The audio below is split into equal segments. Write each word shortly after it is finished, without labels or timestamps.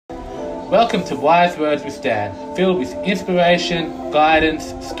Welcome to Wise Words with Dan, filled with inspiration, guidance,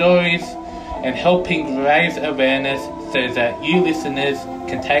 stories, and helping raise awareness so that you listeners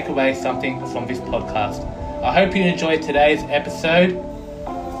can take away something from this podcast. I hope you enjoyed today's episode.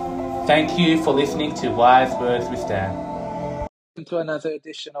 Thank you for listening to Wise Words with Dan. Welcome to another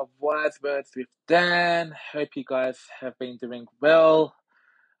edition of Wise Words with Dan. Hope you guys have been doing well.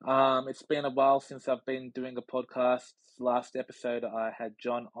 It's been a while since I've been doing a podcast. Last episode I had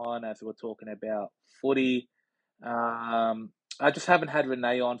John on as we were talking about footy. I just haven't had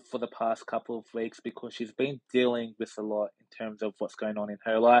Renee on for the past couple of weeks because she's been dealing with a lot in terms of what's going on in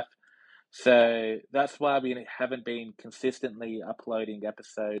her life. So that's why we haven't been consistently uploading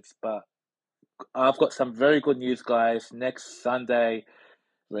episodes. But I've got some very good news, guys. Next Sunday,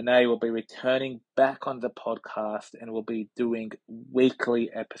 Renee will be returning back on the podcast and we'll be doing weekly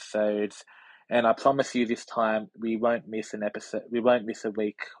episodes. And I promise you this time we won't miss an episode. We won't miss a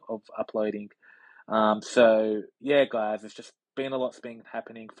week of uploading. So yeah, guys, it's just been a lot's been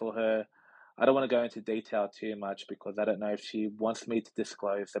happening for her. I don't want to go into detail too much because I don't know if she wants me to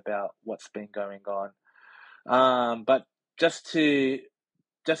disclose about what's been going on. But just to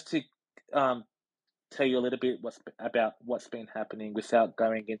tell you a little bit about what's been happening without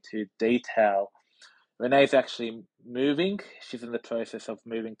going into detail. Renee's actually moving. She's in the process of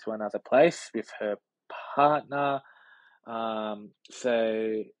moving to another place with her partner.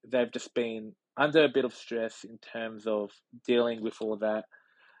 So they've just been under a bit of stress in terms of dealing with all that.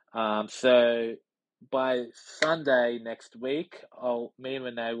 So by Sunday next week, me and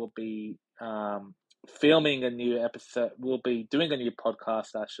Renee will be filming a new episode. We'll be doing a new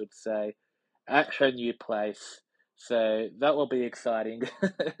podcast, I should say, at her new place. So that will be exciting.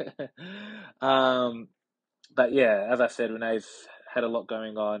 But yeah, as I said, Renee's had a lot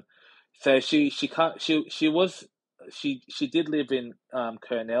going on. So she did live in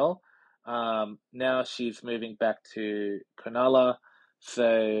Kurnell. Now she's moving back to Cronulla.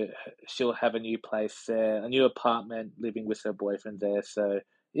 So she'll have a new place there, a new apartment, living with her boyfriend there. So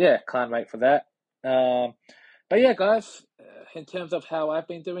yeah, can't wait for that. But yeah, guys, in terms of how I've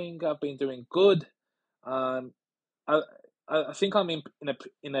been doing good. Um, I I think I'm in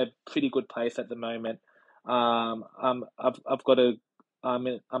a pretty good place at the moment. I've got I'm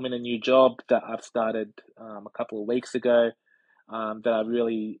in a new job that I've started a couple of weeks ago. That I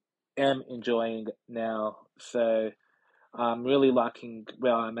really am enjoying now. So I'm really liking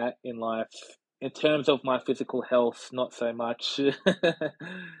where I'm at in life. In terms of my physical health, not so much.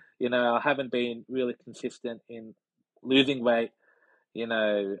 I haven't been really consistent in losing weight. You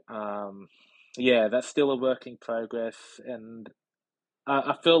know, yeah, that's still a work in progress, and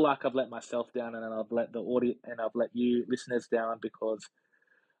I feel like I've let myself down, and I've let the audience, and I've let you listeners down because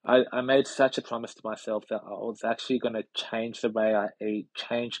I made such a promise to myself that I was actually going to change the way I eat,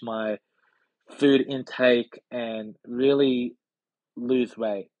 change my food intake, and really lose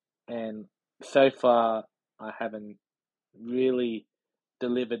weight. And so far, I haven't really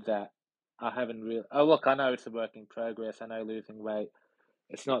delivered that. I haven't really. Oh, look, I know it's a work in progress. I know losing weight,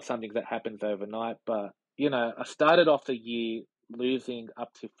 it's not something that happens overnight, but I started off the year losing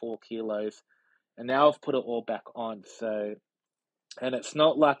up to 4 kilos, and now I've put it all back on. So, and it's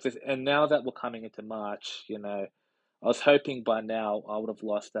not like this. And now that we're coming into March, I was hoping by now I would have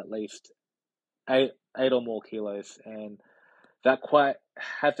lost at least eight or more kilos, and that quite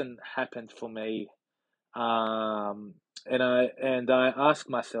hasn't happened for me. And I ask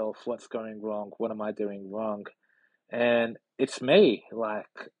myself, what's going wrong? What am I doing wrong? And it's me.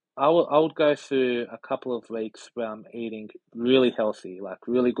 Like I would go through a couple of weeks where I'm eating really healthy, like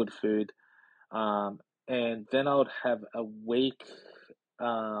really good food. Um, and then I would have a week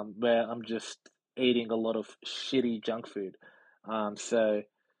where I'm just eating a lot of shitty junk food. So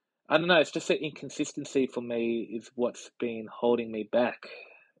I don't know. It's just the inconsistency for me is what's been holding me back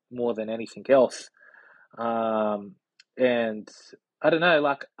more than anything else. And I don't know,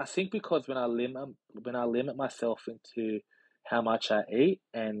 like I think because when I limit myself into how much I eat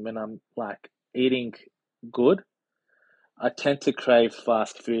and when I'm like eating good, I tend to crave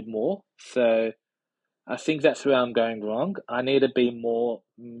fast food more. So I think that's where I'm going wrong. I need to be more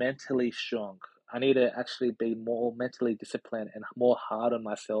mentally strong. I need to actually be more mentally disciplined and more hard on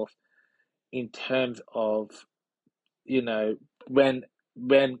myself in terms of, you know, when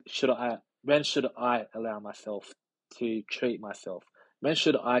when should I allow myself to treat myself? When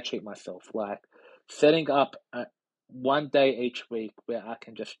should I treat myself? Like setting up one day each week where I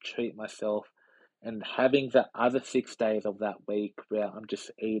can just treat myself and having the other 6 days of that week where I'm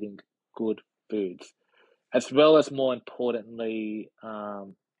just eating good foods. As well as more importantly,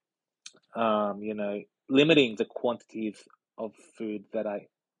 limiting the quantities of food that I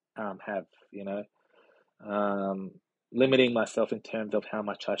have, um, limiting myself in terms of how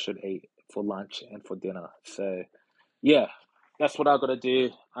much I should eat for lunch and for dinner. So, yeah, that's what I got to do.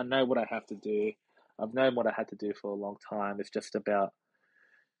 I know what I have to do. I've known what I had to do for a long time. It's just about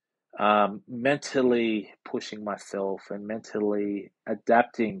mentally pushing myself and mentally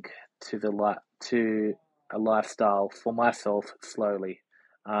adapting to to a lifestyle for myself slowly.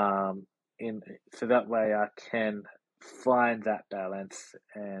 Um, in so that way I can find that balance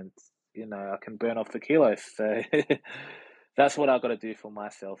and I can burn off the kilos. So that's what I've got to do for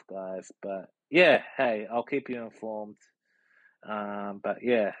myself, guys. But yeah, hey, I'll keep you informed. But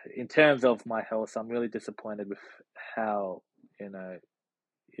yeah, in terms of my health, I'm really disappointed with how you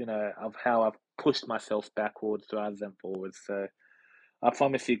know of how I've pushed myself backwards rather than forwards. So I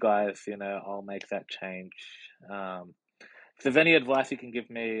promise you guys, I'll make that change. Um, if there's any advice you can give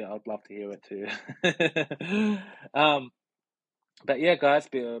me, I'd love to hear it too. But yeah, guys.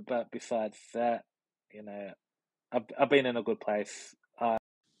 But besides that, I've been in a good place.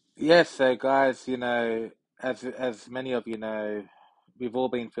 Yeah, so guys, as many of you know, we've all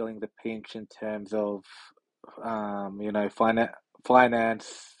been feeling the pinch in terms of,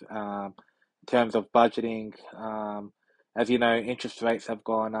 finance, in terms of budgeting. As you know, interest rates have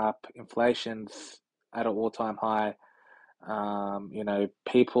gone up, inflation's at an all-time high.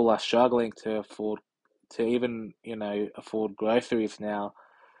 People are struggling to even, afford groceries now,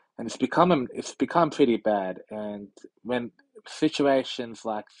 and it's become pretty bad. And when situations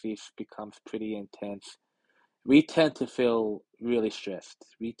like this becomes pretty intense, we tend to feel really stressed.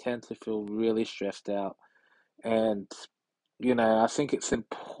 We tend to feel really stressed out. And I think it's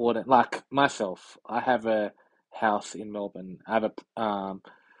important. Like myself, I have a house in Melbourne. I have a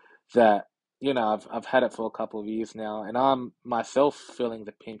that I've had it for a couple of years now, and I'm myself feeling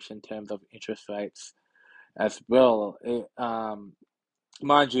the pinch in terms of interest rates as well.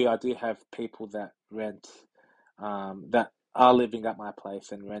 Mind you, I do have people that rent, that are living at my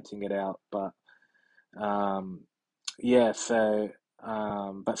place and renting it out, but um, yeah, so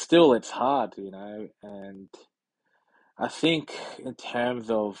but still, it's hard, and I think in terms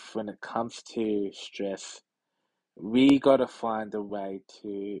of when it comes to stress, we got to find a way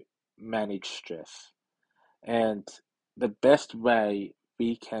to manage stress, and the best way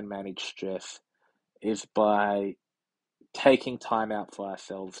we can manage stress is by taking time out for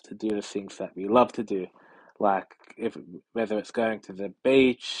ourselves to do the things that we love to do, like if whether it's going to the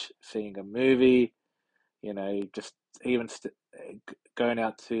beach, seeing a movie, just even going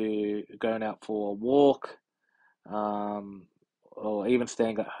out for a walk, or even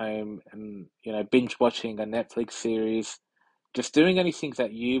staying at home and binge watching a Netflix series, just doing anything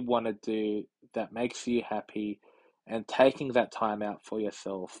that you want to do that makes you happy, and taking that time out for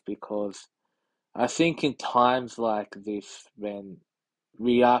yourself, because I think in times like this, when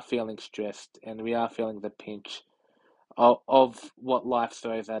we are feeling stressed and we are feeling the pinch of what life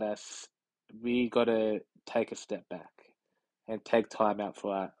throws at us, we got to take a step back and take time out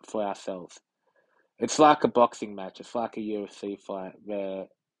for ourselves. It's like a boxing match. It's like a UFC fight where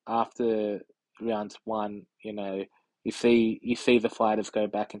after round one, you see the fighters go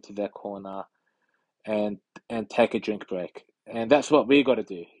back into their corner and take a drink break. And that's what we got to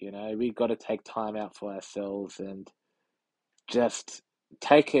do. We got to take time out for ourselves and just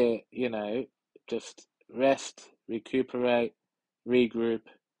take a, just rest, recuperate, regroup,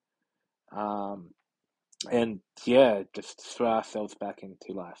 um, and yeah, just throw ourselves back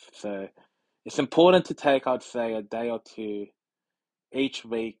into life. So it's important to take, I'd say, a day or two each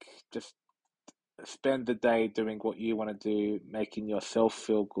week. Just spend the day doing what you want to do, making yourself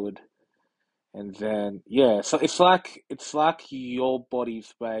feel good. And then, yeah, so it's like your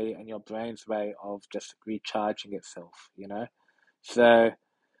body's way and your brain's way of just recharging itself. So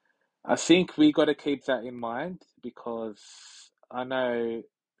I think we got to keep that in mind, because I know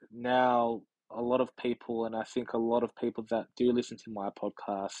now a lot of people, and I think a lot of people that do listen to my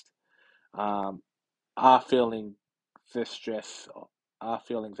podcast, um, are feeling the stress, are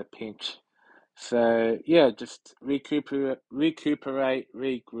feeling the pinch. So yeah, just recuperate,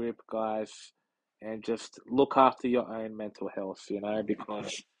 regroup, guys, and just look after your own mental health.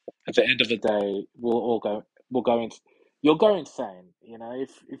 Because at the end of the day, we'll go in, you'll go insane.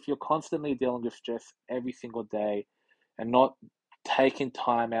 If you're constantly dealing with stress every single day and not taking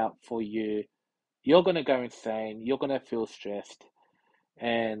time out for you, you're gonna go insane. You're gonna feel stressed,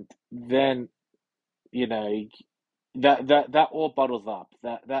 and then you know that all bottles up.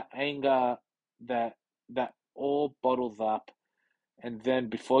 That anger, that that all bottles up, and then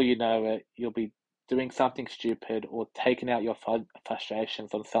before you know it, you'll be doing something stupid or taking out your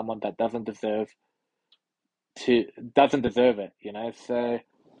frustrations on someone that doesn't deserve it. So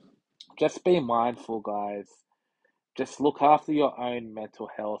just be mindful, guys. Just look after your own mental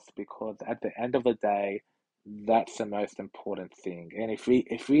health because at the end of the day, that's the most important thing. And if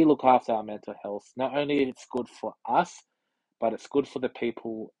we look after our mental health, not only it's good for us, but it's good for the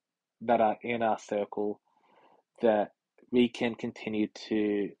people that are in our circle that we can continue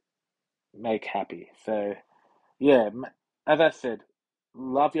to make happy. So yeah, as I said,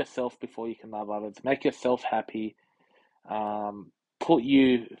 love yourself before you can love others. Make yourself happy. Um, put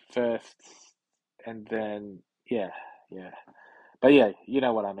you first, and then yeah, yeah. But yeah, you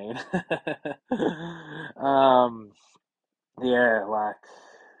know what I mean. um, yeah, like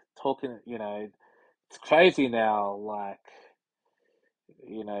talking, it's crazy now. Like,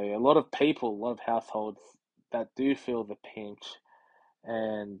 a lot of people, a lot of households that do feel the pinch.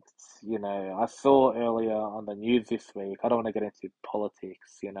 And, I saw earlier on the news this week, I don't want to get into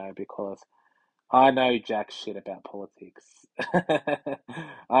politics, because I know jack shit about politics.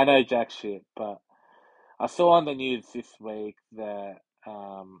 I know jack shit, but I saw on the news this week that,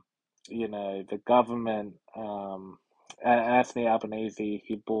 um, the government, Anthony Albanese,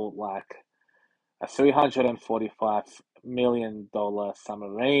 he bought like a $345 million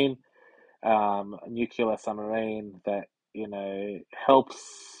submarine, a nuclear submarine that,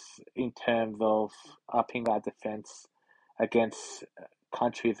 helps in terms of upping our defense against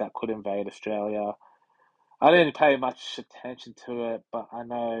countries that could invade Australia. I didn't pay much attention to it, but I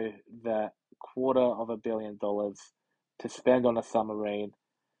know that $250 million to spend on a submarine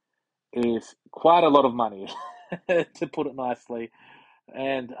is quite a lot of money, to put it nicely.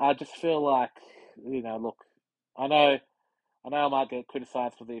 And I just feel like, look, I know, I know I might get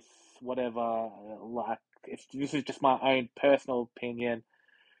criticized for this, whatever. Like, this is just my own personal opinion.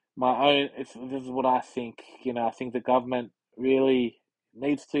 This is what I think. I think the government really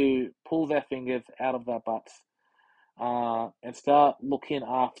needs to pull their fingers out of their butts, and start looking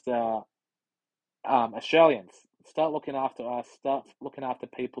after Australians. Start looking after us. Start looking after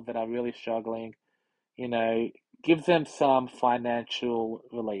people that are really struggling. You know, give them some financial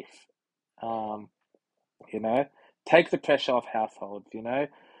relief. Um, you know, take the pressure off households.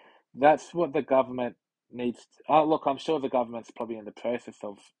 That's what the government needs. Look, I'm sure the government's probably in the process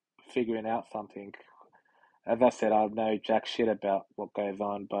of figuring out something. As I said, I know jack shit about what goes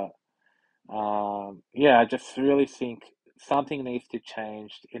on, but yeah, I just really think something needs to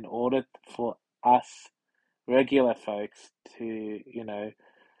change in order for us regular folks to,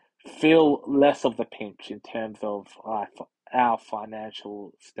 feel less of the pinch in terms of our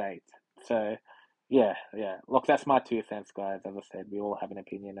financial state. So, yeah, yeah. Look, that's my 2 cents, guys. As I said, we all have an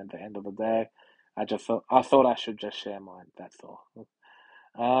opinion at the end of the day. I thought I should just share mine. That's all.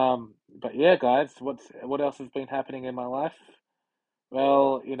 But yeah, guys, what else has been happening in my life?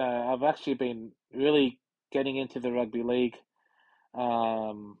 Well, I've actually been really getting into the rugby league.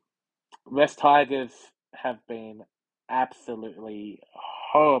 Um, West Tigers have been absolutely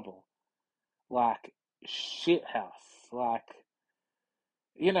horrible, like shit house. Like,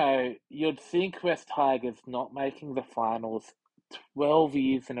 you'd think West Tigers not making the finals 12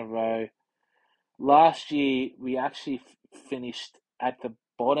 years in a row. Last year, we actually finished at the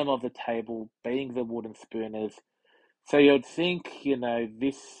bottom of the table, being the Wooden Spooners. So you'd think,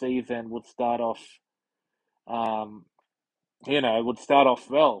 this season would start off, um, would start off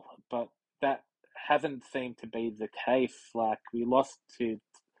well, but that hasn't seemed to be the case. Like we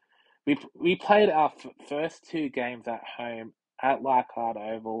played our first two games at home at Leichhardt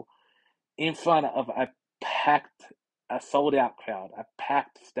Oval in front of a sold out crowd, a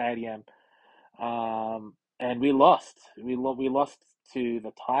packed stadium, and we lost. We lost to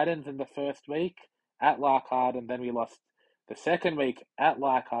the Titans in the first week at Leichhardt, and then we lost the second week at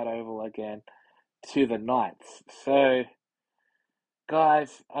Leichhardt Oval again to the Knights. So,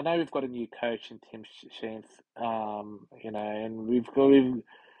 guys, I know we've got a new coach in Tim Sheens, and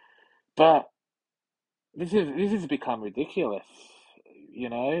but this has become ridiculous.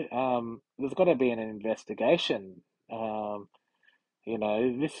 There's got to be an investigation.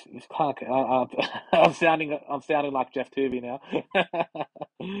 This can't. I'm sounding like Jeff Tuvey now.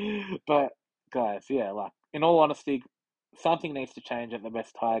 But guys, yeah, like in all honesty, something needs to change at the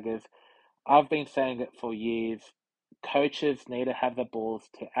West Tigers. I've been saying it for years. Coaches need to have the balls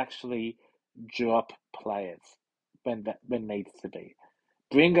to actually drop players when needs to be.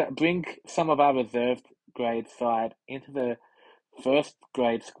 Bring some of our reserved grade side into the first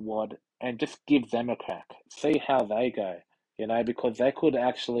grade squad and just give them a crack. See how they go, because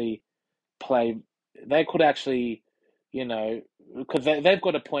play, they could actually, you know, because they've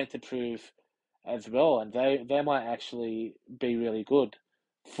got a point to prove as well, and they might actually be really good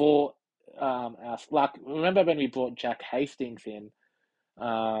for us. Like, remember when we brought Jack Hastings in?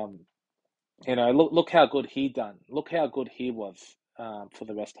 look how good he done. Look how good he was for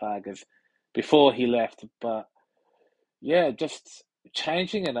the West Tigers before he left. But yeah, just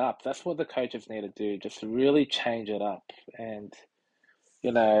changing it up. That's what the coaches need to do. Just really change it up. And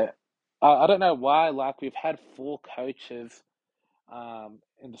you know, I don't know why. Like we've had four coaches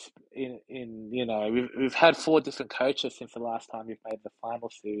in the we've had four different coaches since the last time we've made the final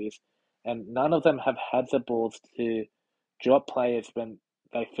series, and none of them have had the balls to drop players when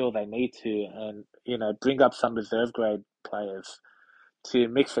they feel they need to, and bring up some reserve grade players to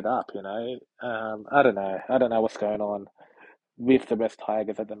mix it up. I don't know what's going on with the West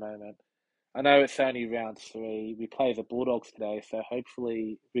Tigers at the moment. I know it's only round three. We play the Bulldogs today, so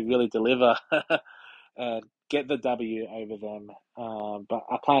hopefully we really deliver and get the W over them. But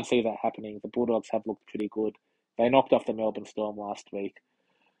I can't see that happening. The Bulldogs have looked pretty good. They knocked off the Melbourne Storm last week.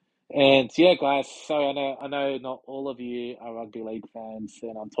 And yeah, guys, so I know not all of you are rugby league fans,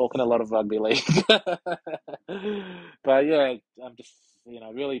 and I'm talking a lot of rugby league. But yeah, I'm just,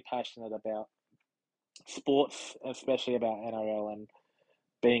 really passionate about sports, especially about NRL, and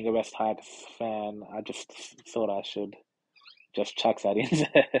being a West Tigers fan, I just thought I should just chuck that in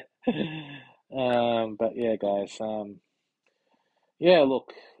there. But yeah, guys, yeah,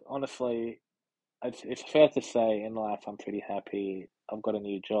 look, honestly, it's fair to say in life I'm pretty happy. I've got a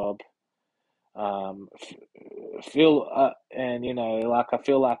new job. Feel and like I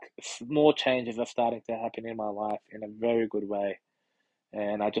feel like more changes are starting to happen in my life in a very good way,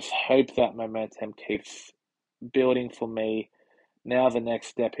 and I just hope that momentum keeps building for me. Now the next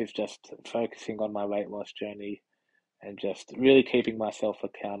step is just focusing on my weight loss journey and just really keeping myself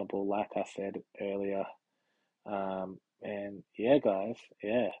accountable, like I said earlier. And yeah, guys,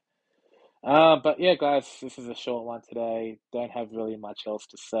 yeah. But yeah, guys, this is a short one today. Don't have really much else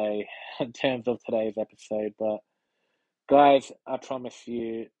to say in terms of today's episode, but guys, I promise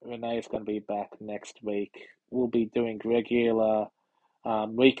you, Renee's going to be back next week. We'll be doing regular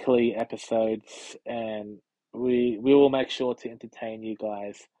weekly episodes, and we will make sure to entertain you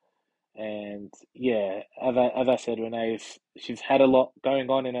guys. And yeah, as I said, she's had a lot going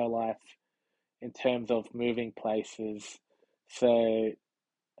on in her life in terms of moving places. So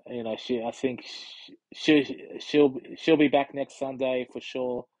she I think she'll be back next Sunday for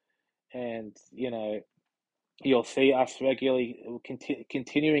sure. And you'll see us regularly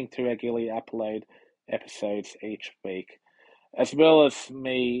continuing to regularly upload episodes each week, as well as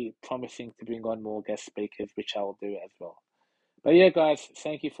me promising to bring on more guest speakers, which I will do as well. But yeah, guys,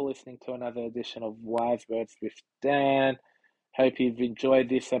 thank you for listening to another edition of Wise Words with Dan. Hope you've enjoyed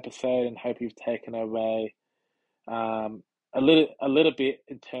this episode and hope you've taken away um, a little bit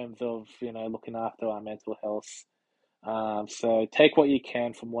in terms of looking after our mental health. So take what you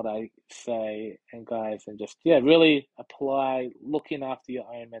can from what I say, and guys, and just really apply looking after your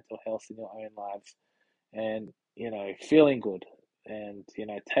own mental health in your own lives, and feeling good, and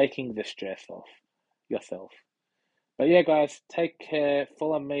taking the stress off yourself. But yeah, guys, take care.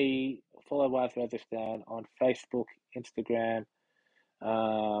 Follow me, follow Wise Down on Facebook, Instagram.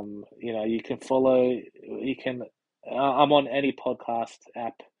 You can follow. You can. I'm on any podcast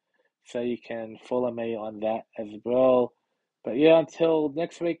app, so you can follow me on that as well. But yeah, until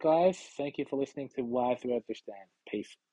next week, guys. Thank you for listening to Wise Down. Peace.